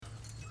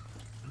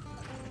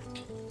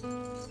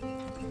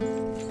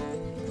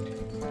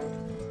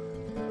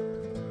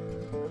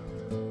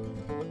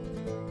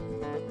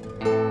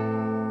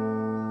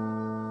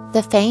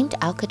The famed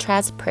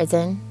Alcatraz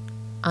prison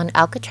on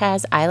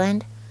Alcatraz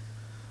Island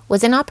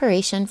was in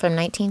operation from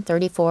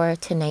 1934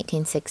 to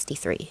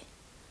 1963.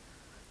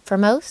 For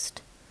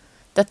most,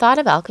 the thought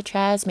of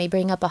Alcatraz may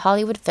bring up a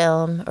Hollywood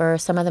film or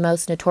some of the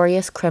most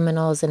notorious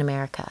criminals in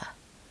America.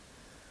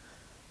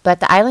 But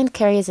the island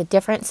carries a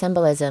different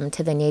symbolism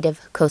to the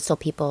native coastal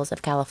peoples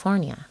of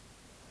California.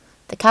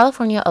 The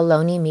California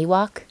Ohlone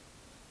Miwok,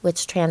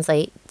 which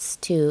translates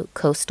to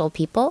coastal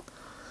people,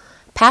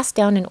 passed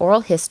down an oral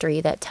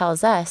history that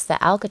tells us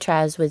that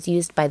Alcatraz was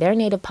used by their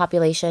native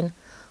population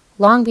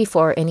long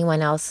before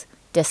anyone else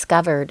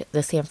discovered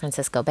the San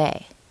Francisco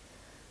Bay.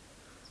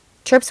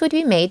 Trips would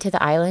be made to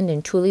the island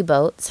in tule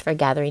boats for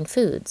gathering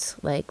foods,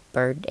 like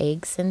bird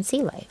eggs and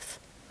sea life.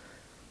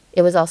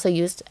 It was also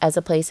used as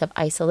a place of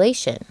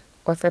isolation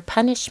or for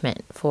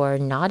punishment for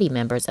naughty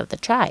members of the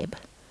tribe.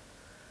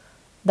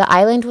 The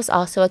island was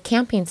also a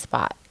camping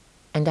spot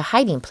and a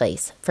hiding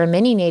place for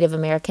many Native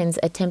Americans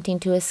attempting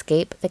to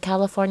escape the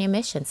California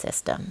mission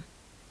system.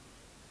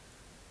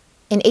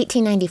 In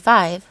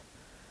 1895,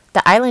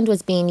 the island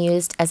was being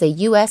used as a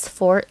U.S.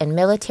 fort and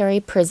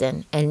military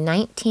prison, and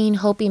 19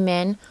 Hopi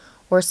men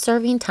were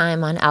serving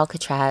time on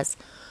Alcatraz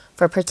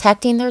for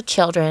protecting their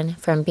children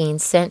from being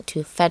sent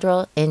to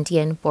federal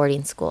Indian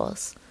boarding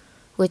schools,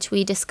 which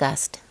we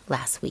discussed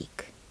last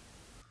week.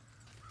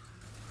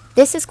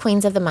 This is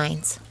Queens of the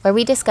Mines, where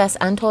we discuss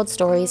untold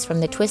stories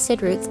from the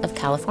twisted roots of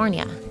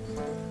California.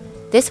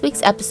 This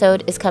week's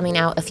episode is coming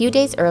out a few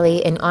days early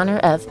in honor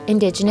of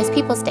Indigenous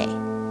Peoples Day.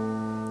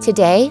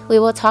 Today, we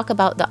will talk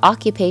about the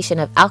occupation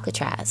of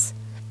Alcatraz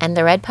and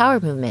the Red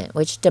Power movement,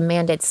 which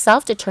demanded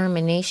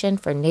self-determination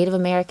for Native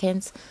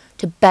Americans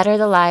to better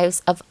the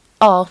lives of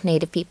all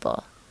Native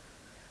people,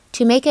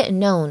 to make it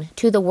known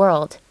to the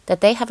world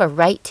that they have a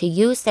right to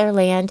use their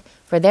land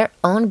for their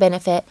own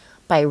benefit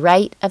by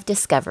right of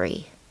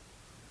discovery.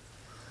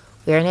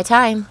 We're in a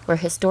time where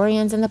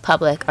historians and the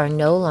public are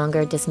no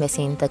longer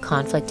dismissing the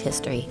conflict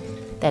history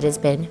that has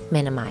been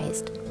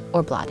minimized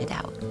or blotted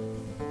out.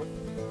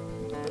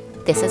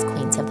 This is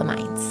Queens of the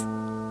Mines.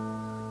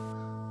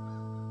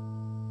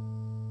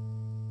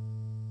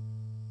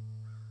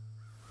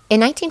 In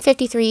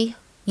 1953,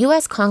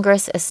 U.S.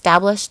 Congress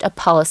established a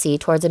policy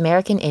towards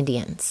American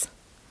Indians: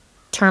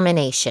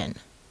 termination.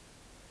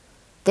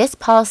 This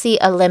policy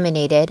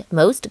eliminated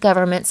most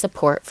government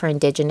support for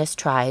indigenous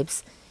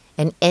tribes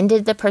and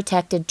ended the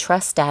protected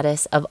trust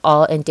status of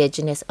all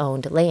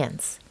indigenous-owned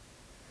lands.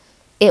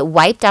 It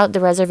wiped out the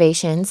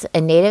reservations,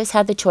 and natives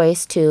had the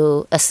choice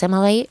to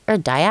assimilate or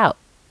die out.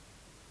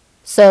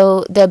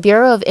 So the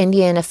Bureau of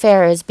Indian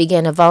Affairs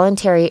began a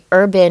voluntary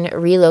urban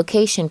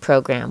relocation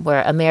program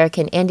where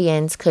American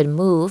Indians could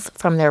move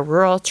from their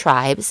rural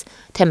tribes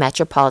to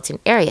metropolitan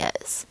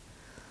areas.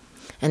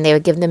 And they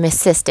would give them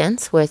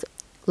assistance with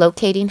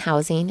locating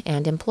housing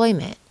and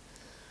employment.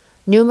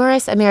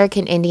 Numerous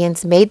American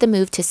Indians made the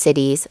move to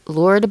cities,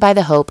 lured by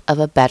the hope of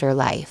a better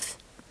life.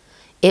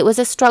 It was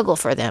a struggle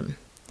for them.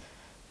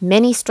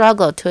 Many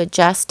struggled to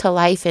adjust to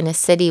life in a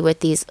city with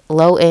these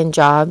low-end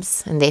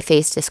jobs, and they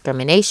faced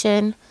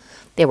discrimination.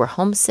 They were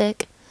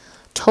homesick,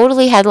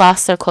 totally had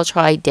lost their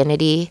cultural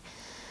identity,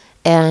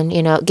 and,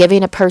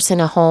 giving a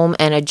person a home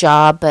and a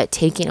job but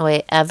taking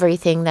away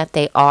everything that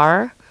they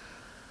are,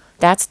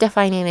 that's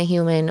defining a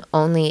human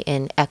only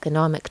in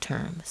economic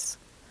terms.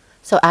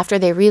 So after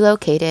they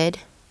relocated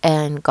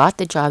and got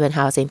the job and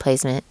housing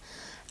placement,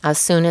 as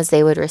soon as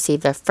they would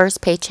receive their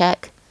first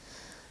paycheck,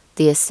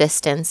 the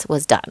assistance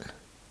was done.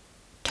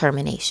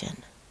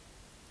 Termination.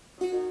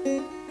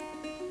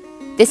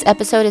 This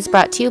episode is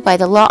brought to you by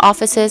the law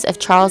offices of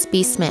Charles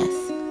B. Smith.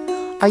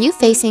 Are you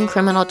facing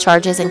criminal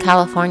charges in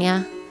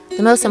California?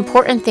 The most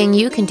important thing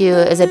you can do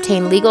is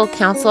obtain legal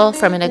counsel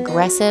from an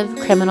aggressive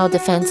criminal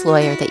defense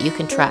lawyer that you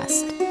can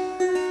trust.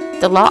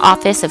 The law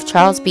office of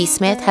Charles B.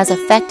 Smith has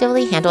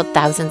effectively handled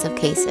thousands of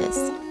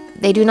cases.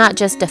 They do not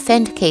just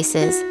defend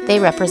cases, they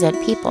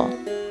represent people.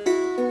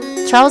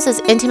 Charles is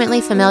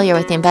intimately familiar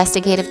with the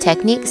investigative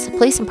techniques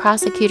police and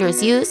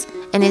prosecutors use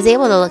and is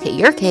able to look at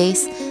your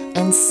case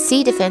and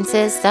see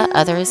defenses that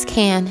others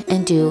can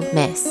and do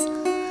miss.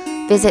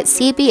 Visit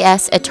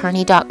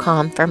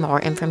cbsattorney.com for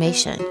more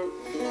information.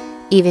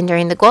 Even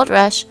during the gold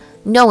rush,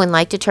 no one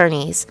liked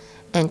attorneys,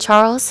 and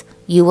Charles,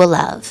 you will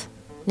love.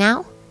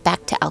 Now,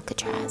 back to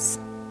Alcatraz.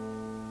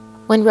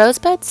 When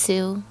Rosebud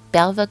Sioux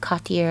Belva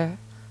Cotier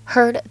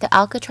heard the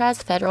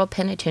Alcatraz Federal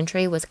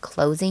Penitentiary was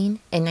closing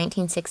in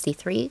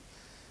 1963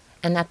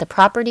 and that the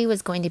property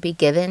was going to be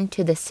given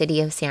to the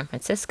city of San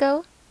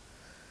Francisco,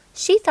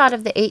 she thought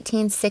of the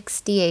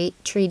 1868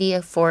 Treaty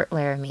of Fort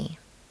Laramie,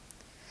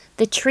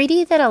 the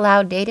treaty that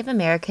allowed Native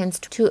Americans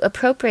to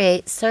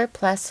appropriate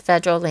surplus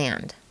federal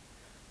land.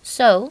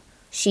 So,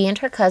 she and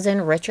her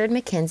cousin Richard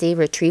Mackenzie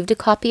retrieved a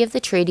copy of the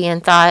treaty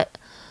and thought,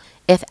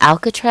 if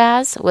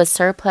Alcatraz was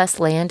surplus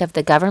land of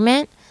the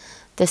government,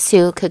 the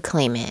Sioux could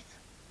claim it.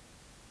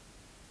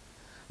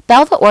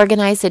 Belva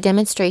organized a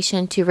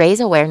demonstration to raise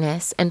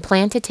awareness and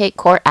planned to take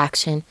court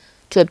action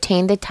to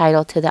obtain the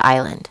title to the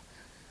island.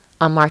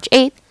 On March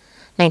 8,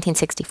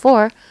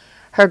 1964,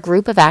 Her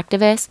group of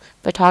activists,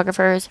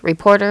 photographers,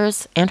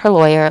 reporters, and her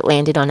lawyer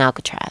landed on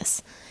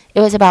Alcatraz.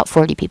 It was about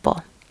 40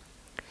 people.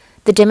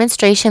 The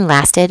demonstration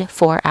lasted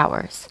 4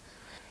 hours.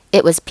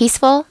 It was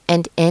peaceful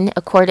and in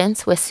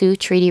accordance with Sioux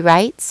Treaty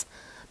rights,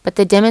 but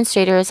the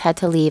demonstrators had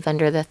to leave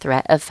under the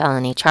threat of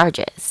felony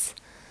charges.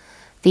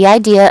 The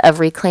idea of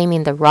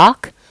reclaiming the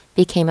rock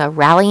became a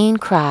rallying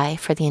cry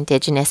for the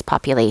indigenous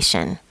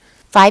population.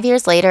 5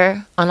 years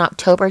later, on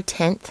October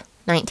 10th,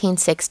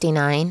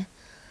 1969,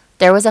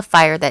 there was a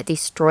fire that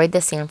destroyed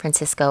the San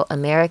Francisco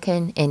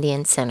American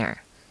Indian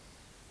Center.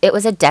 It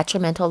was a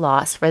detrimental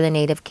loss for the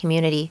Native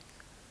community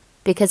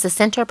because the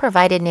center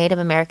provided Native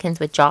Americans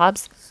with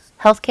jobs,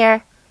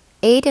 healthcare,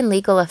 aid in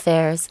legal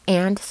affairs,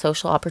 and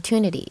social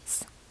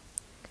opportunities.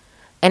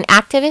 An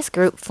activist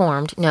group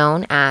formed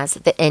known as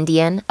the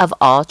Indian of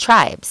All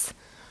Tribes,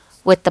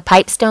 with the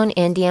Pipestone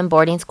Indian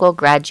Boarding School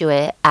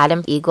graduate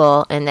Adam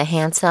Eagle and the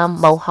handsome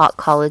Mohawk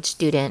College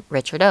student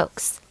Richard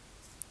Oakes.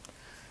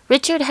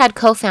 Richard had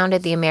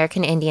co-founded the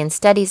American Indian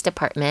Studies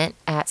Department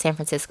at San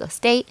Francisco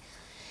State,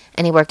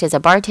 and he worked as a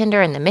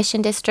bartender in the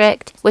Mission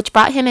District, which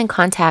brought him in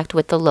contact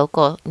with the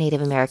local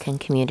Native American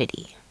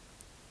community.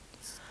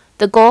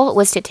 The goal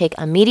was to take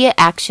immediate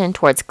action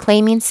towards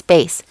claiming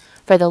space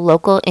for the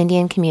local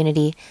Indian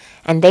community,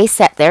 and they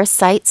set their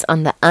sights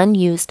on the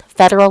unused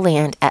federal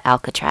land at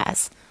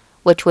Alcatraz,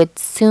 which would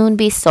soon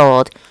be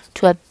sold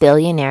to a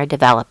billionaire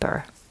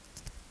developer.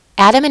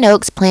 Adam and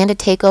Oakes planned to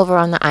take over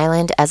on the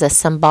island as a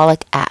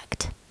symbolic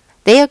act.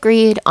 They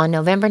agreed on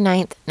November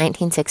 9th,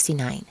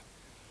 1969.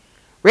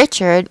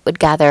 Richard would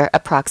gather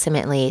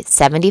approximately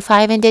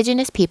 75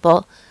 indigenous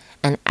people,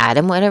 and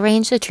Adam would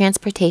arrange the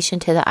transportation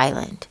to the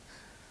island.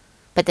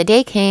 But the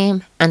day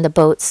came, and the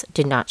boats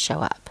did not show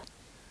up.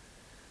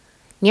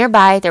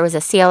 Nearby, there was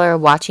a sailor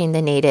watching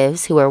the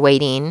natives who were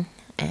waiting,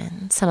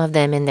 and some of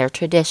them in their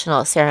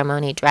traditional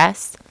ceremony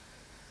dress.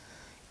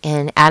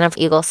 And Adam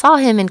Eagle saw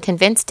him and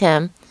convinced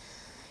him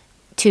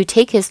to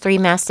take his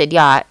 3-masted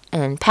yacht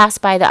and pass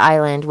by the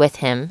island with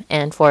him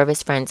and 4 of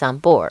his friends on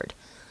board.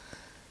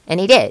 And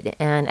he did,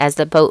 and as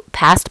the boat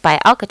passed by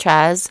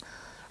Alcatraz,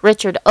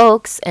 Richard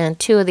Oakes and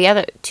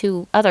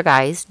two other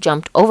guys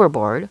jumped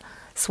overboard,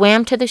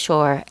 swam to the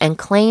shore, and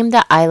claimed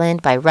the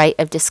island by right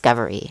of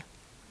discovery.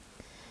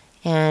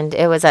 And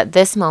it was at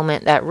this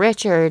moment that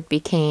Richard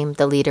became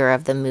the leader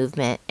of the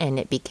movement, and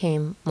it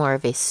became more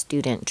of a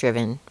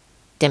student-driven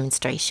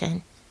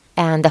demonstration.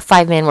 And the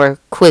 5 men were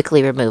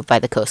quickly removed by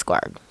the Coast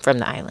Guard from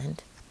the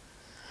island.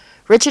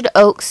 Richard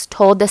Oakes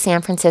told the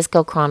San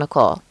Francisco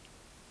Chronicle,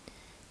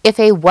 "If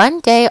a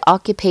one-day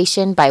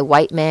occupation by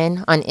white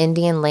men on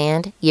Indian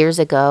land years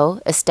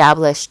ago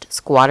established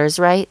squatters'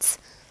 rights,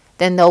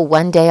 then the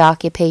one-day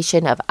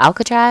occupation of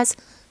Alcatraz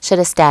should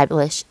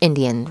establish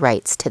Indian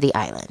rights to the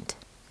island."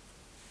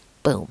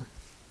 Boom.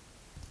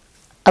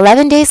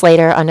 11 days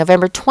later, on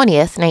November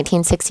 20th,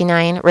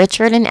 1969,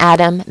 Richard and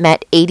Adam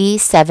met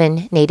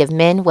 87 Native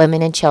men,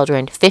 women, and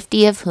children,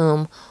 50 of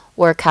whom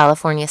were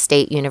California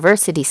State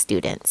University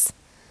students.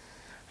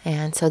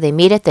 And so they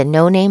meet at the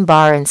No Name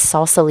Bar in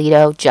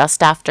Sausalito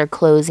just after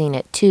closing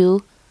at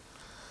 2.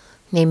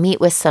 They meet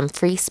with some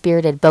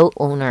free-spirited boat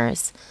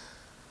owners,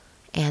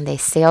 and they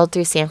sailed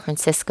through San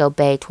Francisco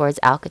Bay towards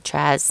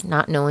Alcatraz,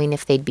 not knowing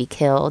if they'd be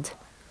killed,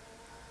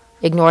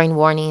 ignoring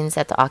warnings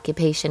that the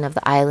occupation of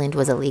the island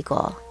was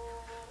illegal.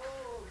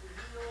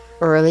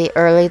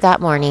 Early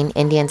that morning,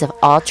 Indians of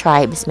all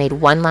tribes made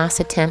one last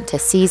attempt to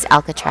seize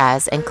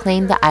Alcatraz and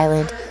claim the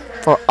island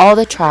for all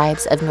the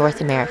tribes of North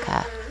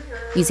America,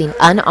 using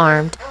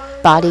unarmed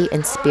body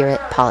and spirit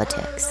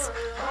politics.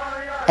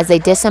 As they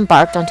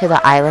disembarked onto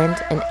the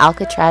island, an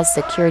Alcatraz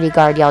security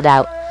guard yelled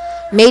out,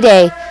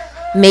 "Mayday!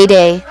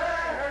 Mayday!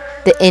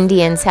 The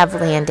Indians have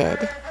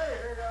landed."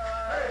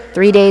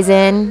 3 days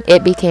in,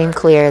 it became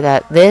clear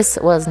that this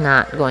was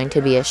not going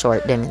to be a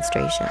short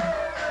demonstration.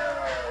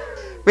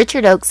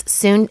 Richard Oakes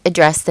soon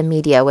addressed the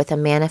media with a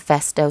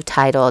manifesto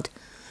titled,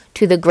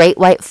 "To the Great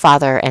White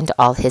Father and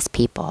All His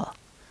People."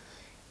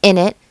 In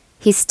it,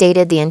 he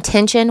stated the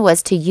intention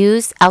was to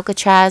use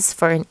Alcatraz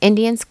for an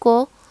Indian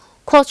school,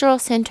 cultural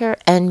center,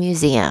 and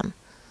museum.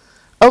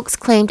 Oakes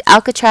claimed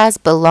Alcatraz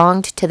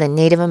belonged to the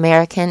Native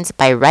Americans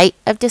by right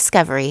of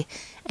discovery,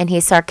 and he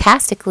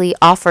sarcastically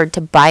offered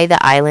to buy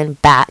the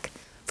island back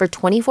for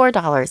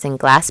 $24 in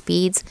glass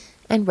beads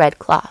and red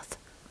cloth,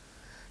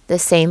 the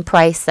same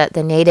price that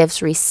the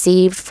natives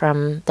received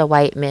from the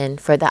white men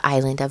for the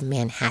island of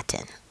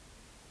Manhattan.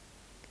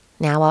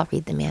 Now I'll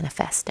read the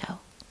manifesto.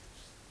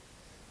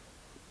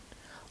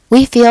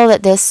 "We feel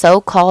that this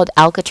so-called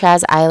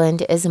Alcatraz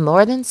Island is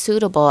more than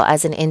suitable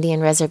as an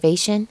Indian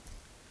reservation,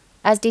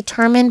 as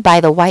determined by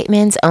the white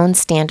man's own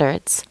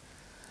standards.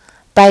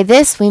 By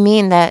this we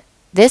mean that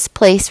this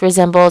place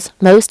resembles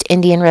most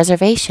Indian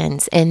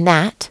reservations in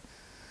that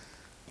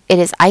it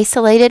is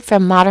isolated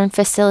from modern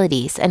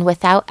facilities and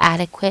without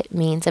adequate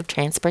means of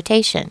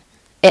transportation.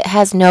 It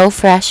has no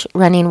fresh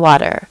running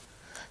water.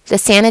 The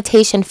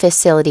sanitation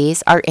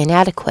facilities are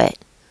inadequate.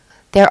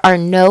 There are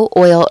no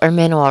oil or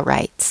mineral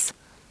rights.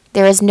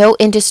 There is no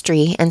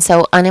industry, and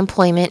so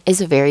unemployment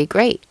is very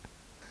great.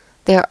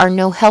 There are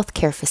no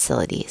healthcare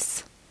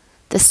facilities.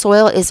 The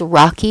soil is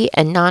rocky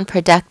and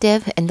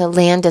non-productive, and the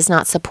land does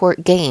not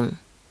support game.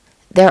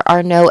 There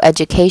are no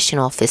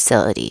educational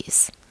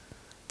facilities.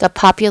 The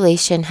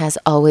population has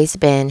always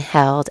been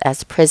held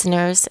as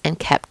prisoners and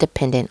kept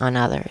dependent on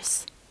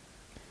others.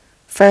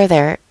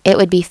 Further, it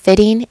would be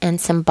fitting and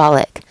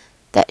symbolic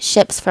that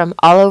ships from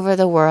all over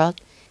the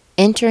world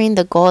entering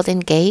the Golden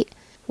Gate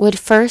would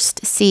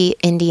first see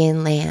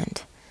Indian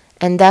land,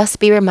 and thus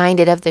be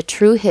reminded of the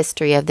true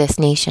history of this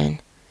nation.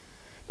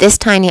 This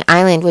tiny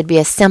island would be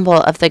a symbol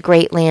of the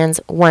great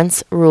lands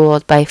once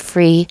ruled by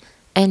free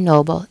and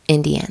noble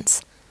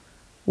Indians.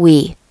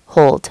 We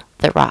hold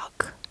the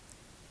rock.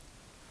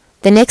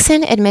 The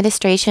Nixon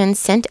administration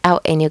sent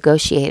out a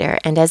negotiator,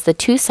 and as the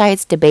two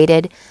sides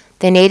debated,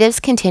 the natives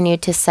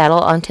continued to settle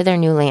onto their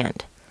new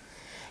land.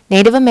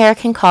 Native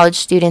American college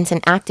students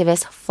and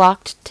activists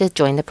flocked to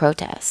join the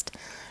protest,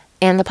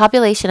 and the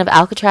population of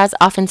Alcatraz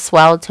often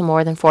swelled to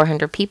more than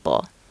 400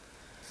 people.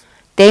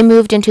 They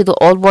moved into the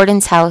old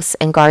warden's house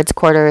and guards'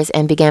 quarters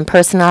and began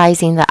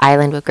personalizing the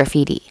island with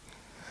graffiti.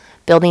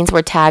 Buildings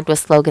were tagged with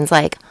slogans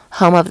like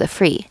Home of the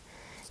Free,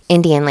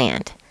 Indian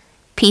Land,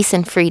 Peace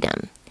and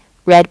Freedom,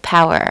 Red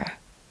Power,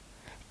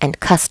 and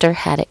Custer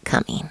Had It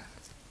Coming.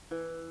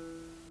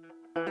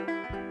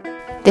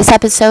 This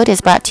episode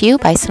is brought to you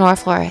by Sonora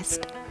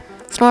Florist.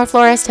 Sonora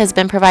Florist has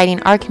been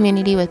providing our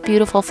community with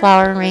beautiful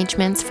flower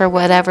arrangements for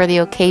whatever the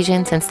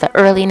occasion since the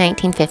early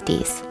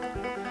 1950s.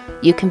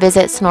 You can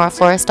visit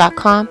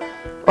sonoraflorist.com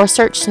or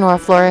search Sonora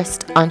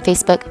Florist on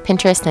Facebook,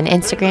 Pinterest, and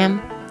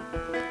Instagram.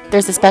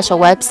 There's a special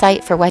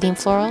website for wedding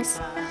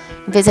florals.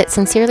 Visit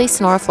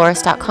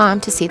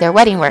sincerelysonoraflorist.com to see their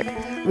wedding work,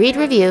 read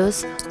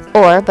reviews,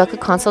 or book a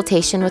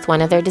consultation with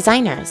one of their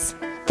designers.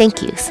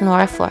 Thank you,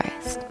 Sonora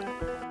Florist.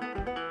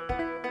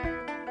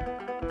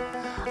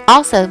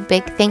 Also,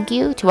 big thank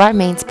you to our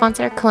main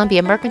sponsor,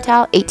 Columbia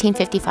Mercantile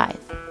 1855.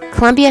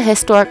 Columbia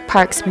Historic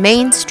Park's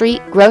Main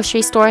Street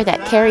grocery store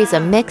that carries a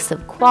mix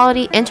of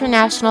quality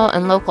international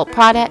and local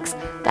products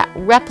that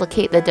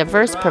replicate the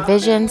diverse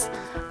provisions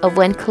of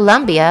when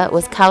Columbia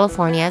was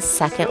California's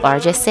second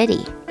largest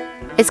city.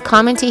 It's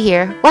common to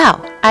hear,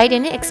 "Wow, I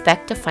didn't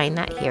expect to find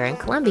that here in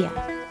Columbia."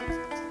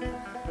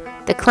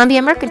 The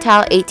Columbia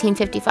Mercantile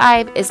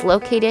 1855 is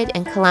located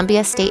in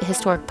Columbia State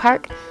Historic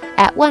Park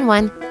at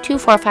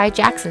 11245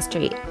 Jackson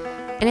Street,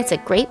 and it's a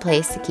great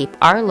place to keep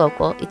our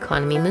local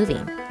economy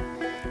moving.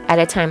 At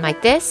a time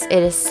like this,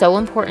 it is so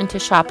important to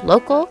shop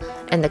local,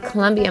 and the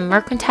Columbia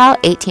Mercantile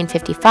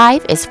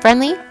 1855 is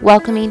friendly,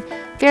 welcoming,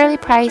 fairly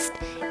priced,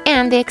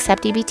 and they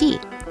accept EBT.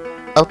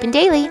 Open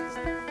daily.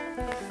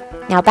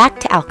 Now back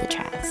to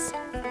Alcatraz.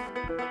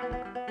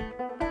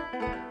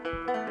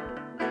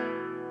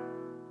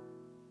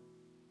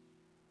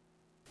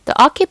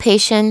 The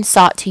occupation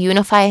sought to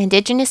unify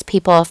indigenous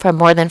people from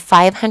more than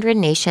 500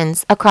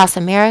 nations across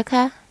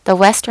America, the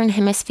Western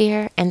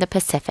Hemisphere, and the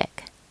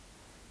Pacific.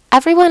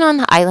 Everyone on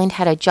the island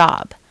had a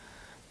job.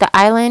 The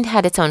island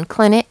had its own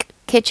clinic,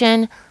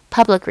 kitchen,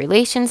 public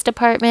relations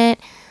department,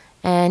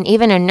 and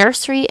even a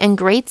nursery and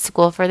grade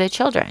school for the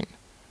children.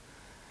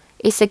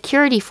 A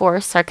security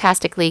force,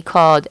 sarcastically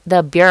called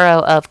the Bureau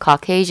of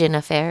Caucasian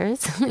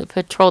Affairs,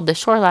 patrolled the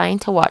shoreline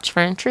to watch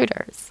for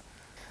intruders.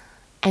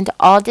 And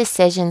all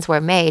decisions were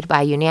made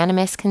by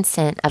unanimous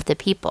consent of the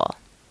people.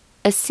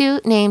 A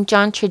suit named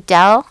John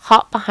Trudell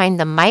hopped behind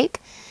the mic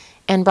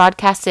and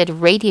broadcasted a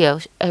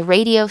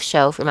radio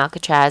show from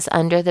Alcatraz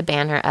under the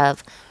banner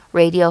of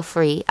Radio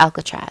Free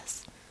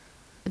Alcatraz.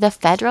 The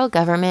federal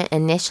government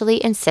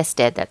initially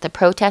insisted that the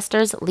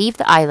protesters leave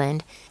the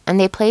island, and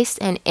they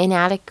placed an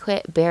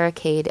inadequate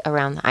barricade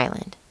around the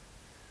island.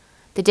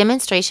 The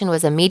demonstration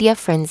was a media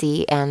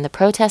frenzy, and the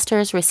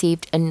protesters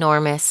received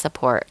enormous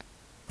support.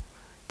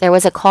 There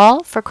was a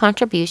call for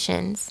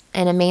contributions,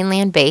 and a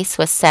mainland base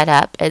was set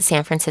up at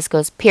San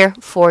Francisco's Pier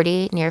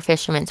 40 near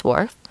Fisherman's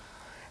Wharf.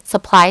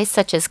 Supplies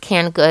such as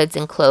canned goods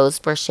and clothes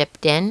were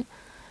shipped in.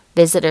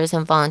 Visitors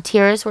and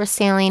volunteers were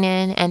sailing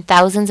in, and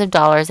thousands of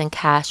dollars in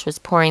cash was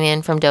pouring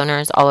in from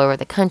donors all over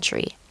the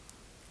country.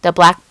 The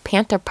Black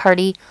Panther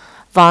Party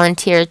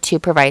volunteered to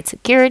provide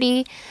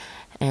security,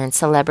 and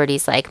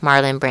celebrities like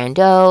Marlon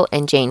Brando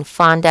and Jane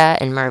Fonda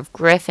and Merv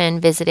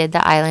Griffin visited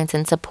the islands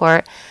in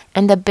support,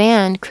 and the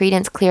band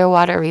Creedence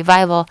Clearwater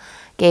Revival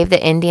gave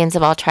the Indians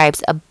of all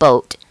tribes a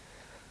boat,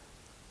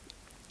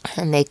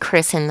 and they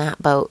christened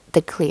that boat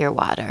the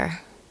Clearwater.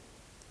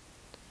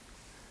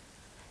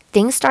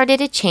 Things started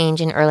to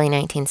change in early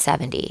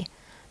 1970.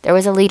 There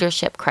was a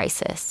leadership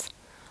crisis.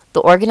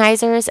 The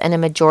organizers and a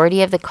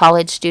majority of the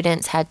college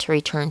students had to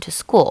return to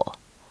school.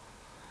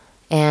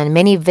 And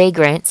many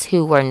vagrants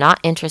who were not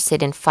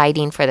interested in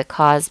fighting for the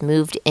cause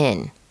moved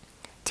in,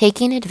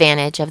 taking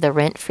advantage of the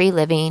rent-free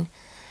living,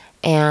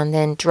 and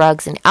then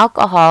drugs and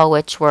alcohol,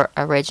 which were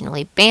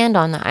originally banned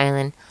on the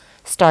island,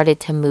 started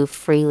to move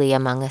freely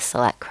among a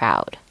select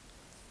crowd.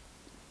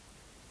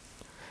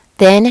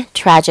 Then,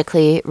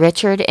 tragically,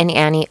 Richard and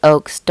Annie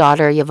Oak's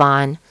daughter,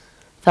 Yvonne,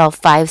 fell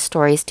 5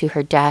 stories to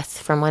her death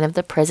from one of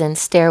the prison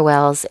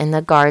stairwells in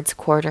the guards'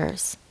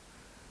 quarters.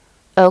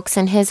 Oakes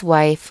and his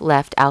wife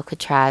left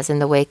Alcatraz in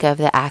the wake of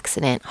the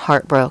accident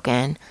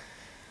heartbroken,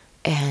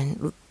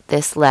 and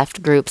this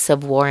left groups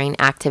of warring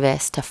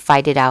activists to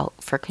fight it out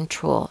for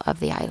control of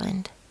the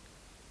island.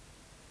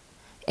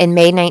 In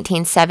May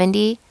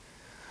 1970,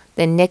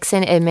 the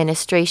Nixon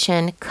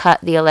administration cut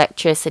the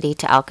electricity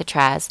to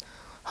Alcatraz,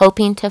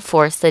 hoping to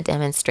force the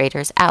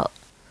demonstrators out.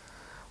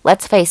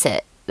 Let's face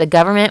it, the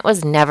government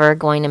was never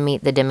going to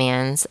meet the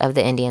demands of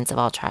the Indians of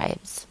all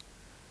tribes.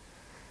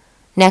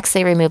 Next,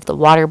 they removed the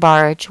water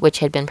barge, which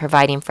had been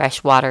providing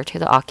fresh water to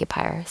the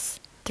occupiers.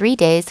 3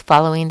 days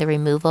following the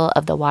removal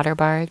of the water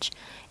barge,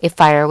 a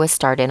fire was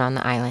started on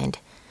the island,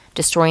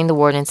 destroying the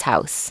warden's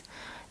house,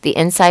 the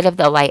inside of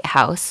the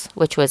lighthouse,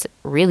 which was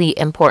really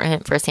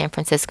important for San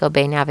Francisco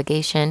Bay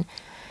navigation,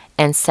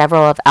 and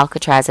several of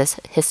Alcatraz's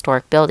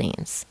historic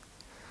buildings.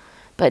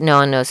 But no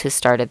one knows who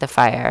started the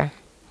fire.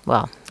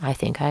 Well, I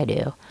think I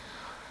do.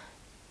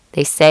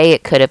 They say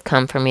it could have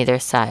come from either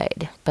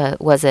side,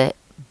 but was it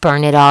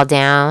burn it all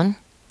down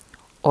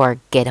or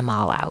get 'em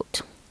all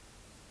out?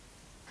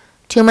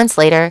 2 months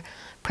later,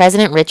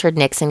 President Richard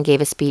Nixon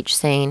gave a speech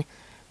saying,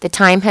 "The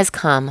time has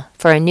come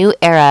for a new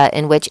era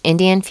in which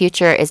Indian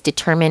future is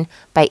determined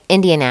by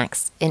Indian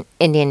acts and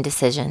Indian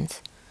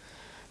decisions."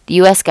 The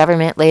U.S.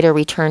 government later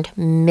returned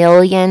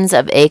millions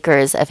of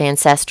acres of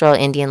ancestral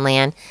Indian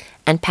land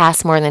and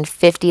passed more than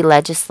 50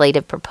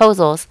 legislative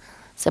proposals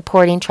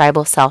supporting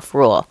tribal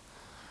self-rule.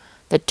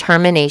 The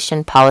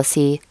termination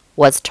policy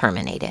was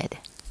terminated.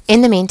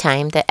 In the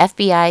meantime, the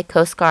FBI,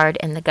 Coast Guard,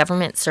 and the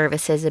Government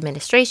Services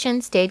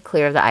Administration stayed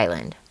clear of the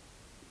island.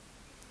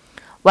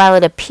 While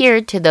it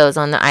appeared to those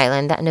on the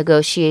island that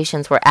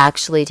negotiations were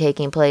actually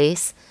taking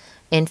place,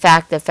 in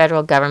fact, the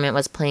federal government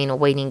was playing a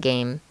waiting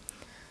game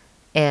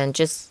and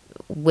just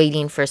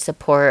waiting for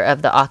support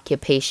of the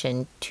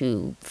occupation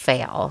to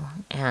fail.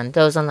 And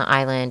those on the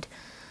island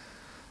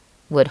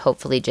would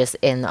hopefully just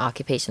end the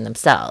occupation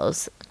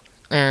themselves.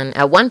 And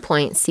at one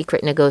point,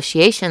 secret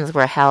negotiations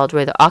were held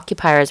where the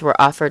occupiers were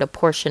offered a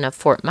portion of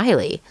Fort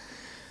Miley,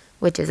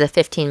 which is a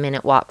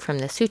 15-minute walk from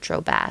the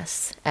Sutro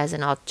Baths, as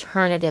an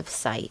alternative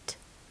site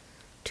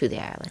to the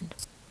island.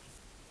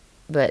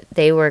 But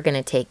they were going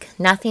to take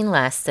nothing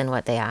less than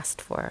what they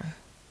asked for.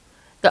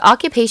 The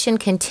occupation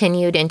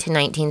continued into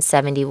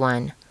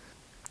 1971.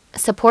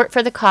 Support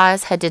for the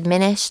cause had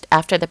diminished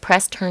after the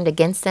press turned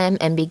against them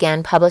and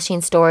began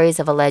publishing stories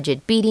of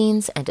alleged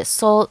beatings and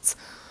assaults.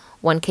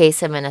 One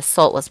case of an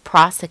assault was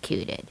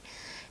prosecuted,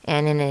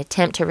 and in an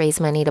attempt to raise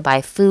money to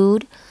buy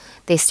food,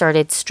 they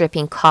started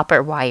stripping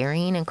copper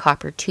wiring and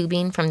copper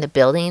tubing from the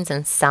buildings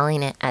and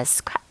selling it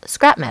as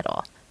scrap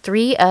metal.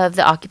 3 of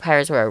the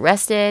occupiers were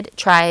arrested,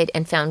 tried,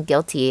 and found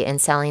guilty in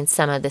selling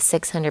some of the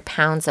 600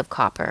 pounds of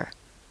copper.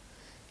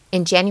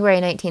 In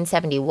January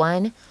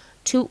 1971,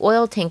 2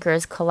 oil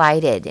tankers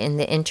collided in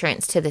the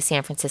entrance to the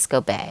San Francisco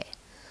Bay.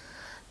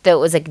 Though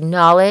it was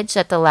acknowledged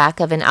that the lack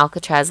of an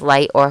Alcatraz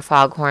light or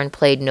foghorn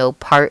played no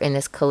part in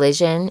this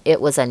collision, it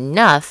was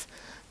enough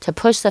to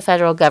push the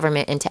federal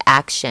government into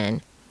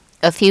action.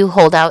 A few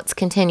holdouts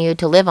continued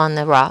to live on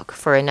the rock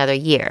for another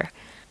year.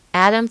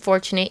 Adam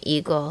Fortunate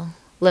Eagle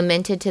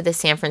lamented to the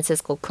San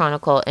Francisco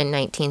Chronicle in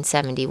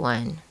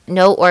 1971,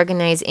 "No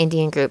organized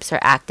Indian groups are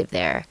active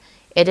there.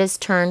 It has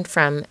turned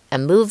from a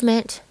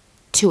movement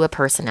to a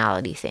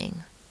personality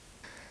thing."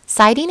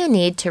 Citing a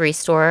need to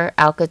restore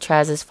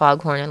Alcatraz's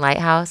foghorn and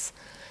lighthouse,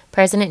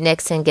 President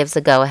Nixon gives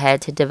the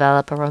go-ahead to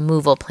develop a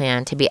removal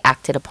plan to be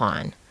acted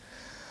upon,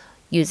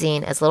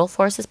 using as little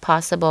force as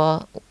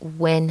possible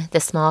when the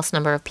smallest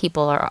number of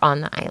people are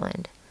on the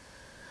island.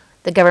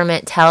 The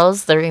government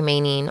tells the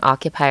remaining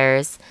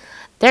occupiers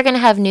they're going to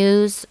have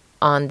news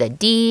on the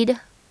deed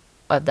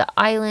of the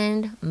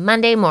island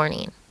Monday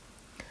morning.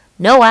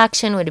 No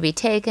action would be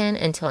taken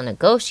until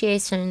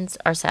negotiations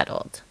are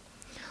settled.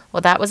 Well,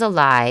 that was a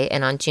lie,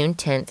 and on June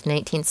 10th,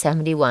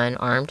 1971,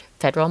 armed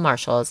federal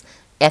marshals,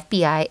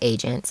 FBI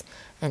agents,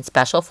 and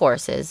special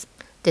forces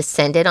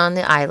descended on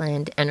the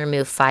island and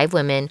removed 5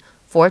 women,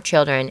 4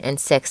 children, and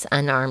 6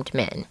 unarmed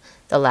men,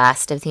 the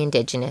last of the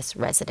indigenous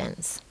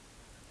residents.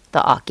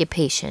 The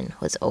occupation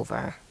was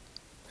over.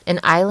 An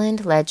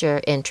island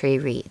ledger entry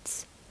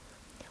reads,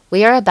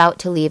 "We are about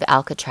to leave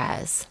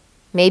Alcatraz,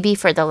 maybe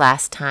for the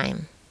last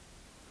time.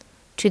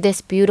 To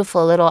this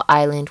beautiful little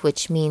island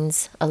which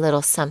means a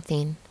little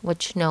something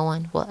which no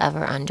one will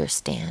ever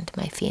understand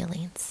my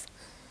feelings."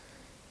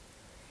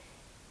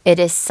 It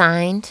is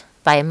signed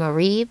by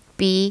Marie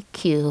B.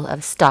 Q.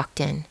 of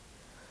Stockton,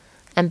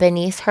 and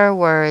beneath her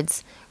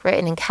words,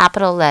 written in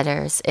capital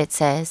letters, it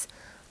says,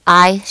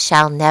 "I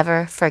shall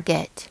never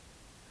forget.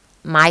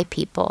 My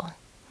people,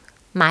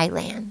 my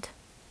land,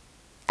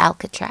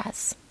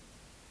 Alcatraz."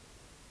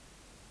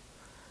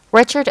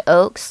 Richard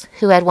Oakes,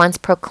 who had once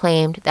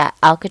proclaimed that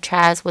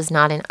Alcatraz was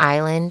not an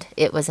island,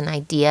 it was an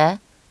idea,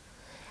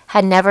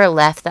 had never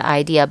left the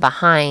idea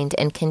behind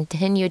and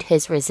continued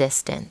his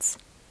resistance.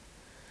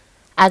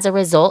 As a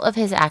result of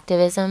his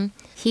activism,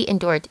 he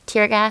endured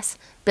tear gas,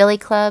 billy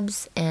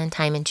clubs, and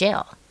time in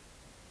jail.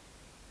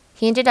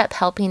 He ended up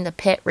helping the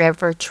Pitt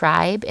River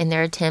tribe in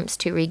their attempts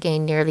to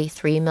regain nearly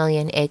 3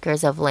 million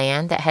acres of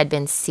land that had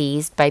been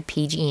seized by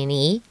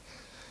PG&E,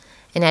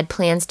 and had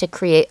plans to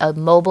create a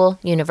mobile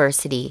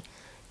university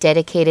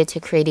dedicated to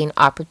creating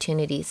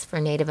opportunities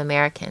for Native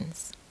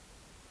Americans.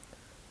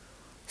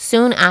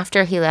 Soon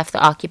after he left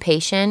the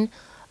occupation,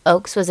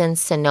 Oakes was in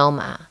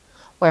Sonoma,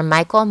 where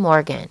Michael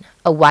Morgan,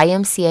 a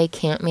YMCA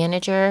camp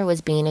manager, was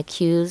being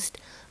accused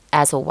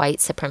as a white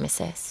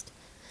supremacist,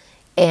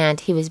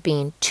 and he was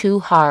being too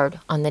hard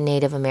on the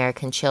Native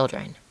American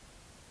children.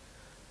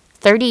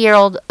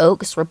 30-year-old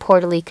Oakes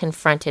reportedly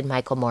confronted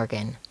Michael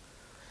Morgan.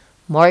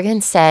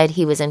 Morgan said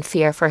he was in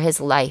fear for his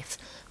life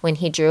when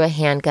he drew a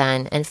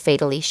handgun and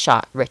fatally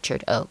shot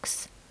Richard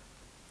Oakes.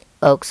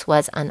 Oakes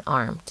was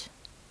unarmed.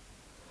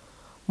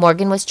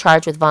 Morgan was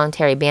charged with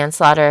voluntary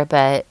manslaughter,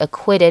 but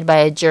acquitted by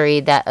a jury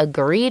that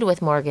agreed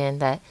with Morgan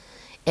that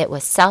it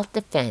was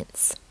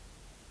self-defense,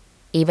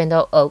 even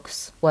though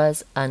Oakes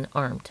was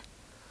unarmed.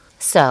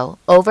 So,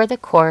 over the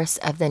course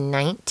of the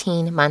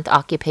 19-month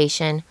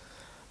occupation,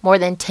 more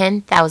than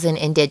 10,000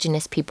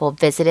 indigenous people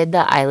visited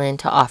the island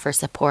to offer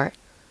support.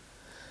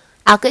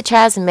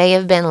 Alcatraz may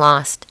have been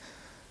lost,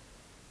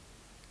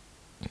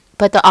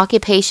 but the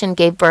occupation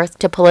gave birth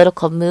to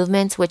political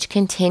movements which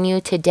continue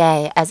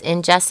today, as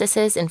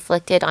injustices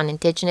inflicted on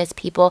indigenous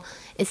people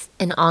is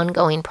an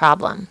ongoing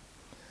problem.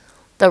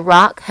 The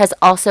Rock has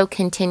also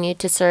continued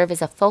to serve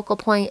as a focal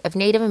point of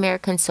Native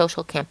American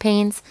social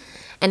campaigns,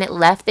 and it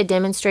left the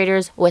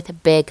demonstrators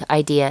with big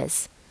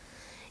ideas.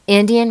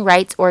 Indian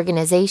rights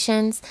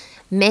organizations,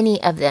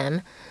 many of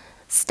them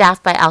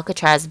staffed by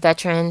Alcatraz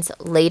veterans,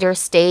 later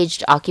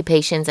staged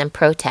occupations and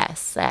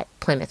protests at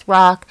Plymouth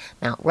Rock,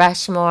 Mount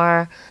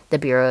Rushmore, the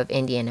Bureau of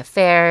Indian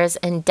Affairs,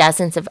 and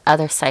dozens of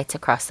other sites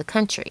across the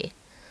country.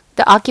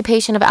 The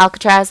occupation of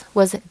Alcatraz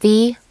was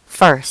the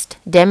first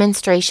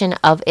demonstration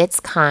of its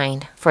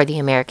kind for the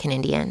American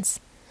Indians.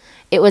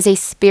 It was a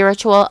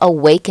spiritual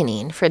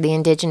awakening for the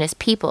indigenous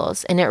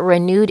peoples, and it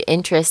renewed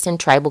interest in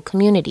tribal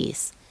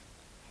communities.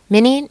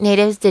 Many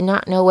natives did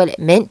not know what it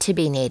meant to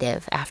be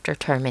native after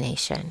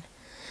termination,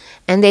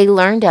 and they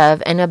learned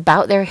of and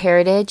about their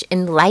heritage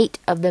in light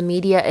of the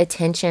media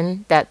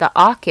attention that the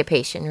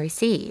occupation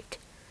received.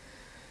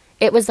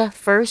 It was the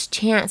first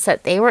chance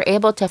that they were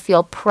able to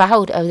feel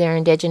proud of their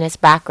indigenous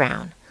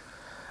background,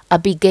 a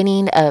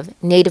beginning of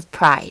Native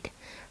pride,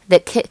 the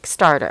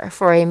kickstarter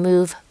for a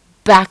move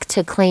back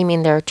to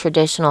claiming their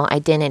traditional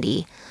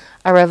identity,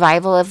 a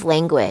revival of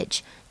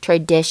language,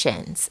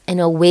 traditions, an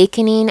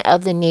awakening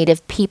of the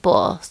Native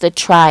peoples, the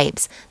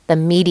tribes, the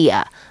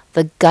media,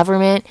 the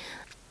government,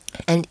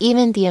 and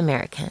even the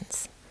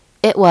Americans.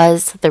 It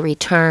was the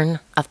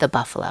return of the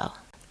buffalo.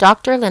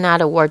 Dr.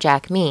 Lenata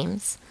Warjack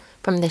Meems,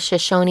 from the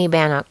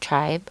Shoshone-Bannock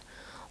tribe,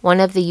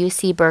 one of the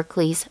UC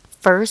Berkeley's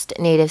first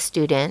Native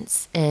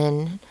students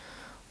and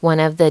one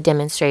of the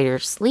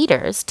demonstrators'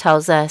 leaders,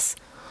 tells us,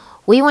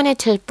 "We wanted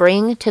to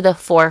bring to the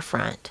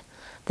forefront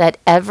that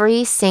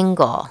every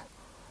single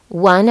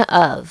one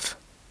of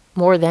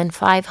more than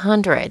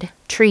 500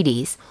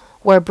 treaties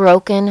were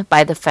broken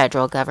by the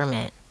federal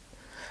government.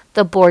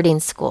 The boarding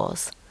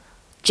schools,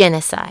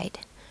 genocide,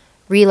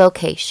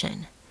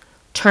 relocation,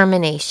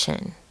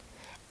 termination,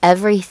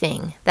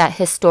 everything that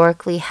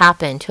historically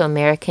happened to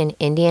American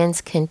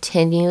Indians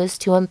continues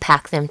to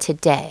impact them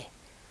today.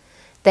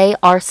 They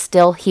are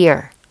still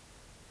here."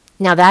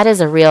 Now that is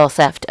a real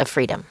theft of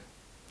freedom.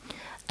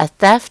 A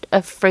theft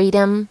of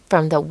freedom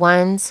from the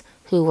ones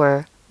who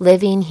were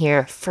living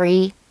here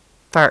free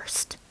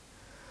first.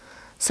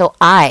 So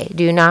I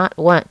do not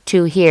want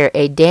to hear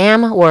a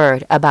damn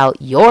word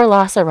about your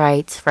loss of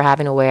rights for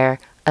having to wear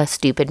a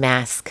stupid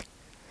mask.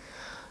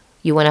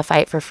 You want to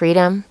fight for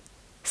freedom?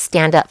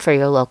 Stand up for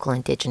your local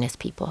Indigenous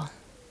people.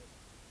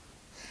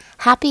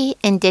 Happy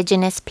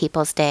Indigenous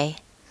Peoples Day.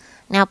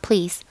 Now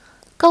please,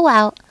 go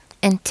out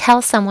and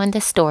tell someone the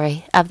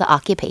story of the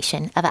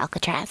occupation of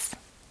Alcatraz.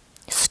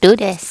 Let's do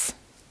this.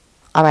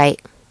 All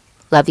right.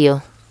 Love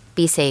you.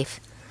 Be safe.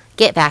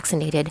 Get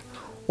vaccinated.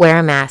 Wear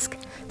a mask.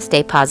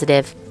 Stay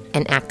positive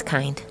and act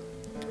kind.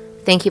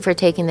 Thank you for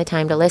taking the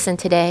time to listen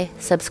today.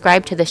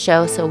 Subscribe to the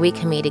show so we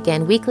can meet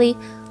again weekly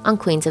on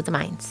Queens of the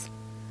Minds.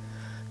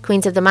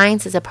 Queens of the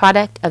Minds is a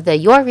product of the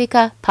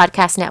Eureka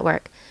Podcast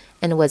Network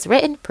and was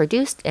written,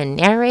 produced, and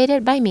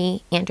narrated by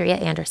me, Andrea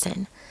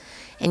Anderson.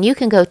 And you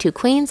can go to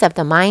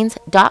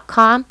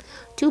queensoftheminds.com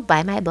to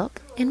buy my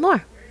book and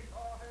more.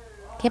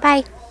 Okay,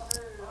 bye.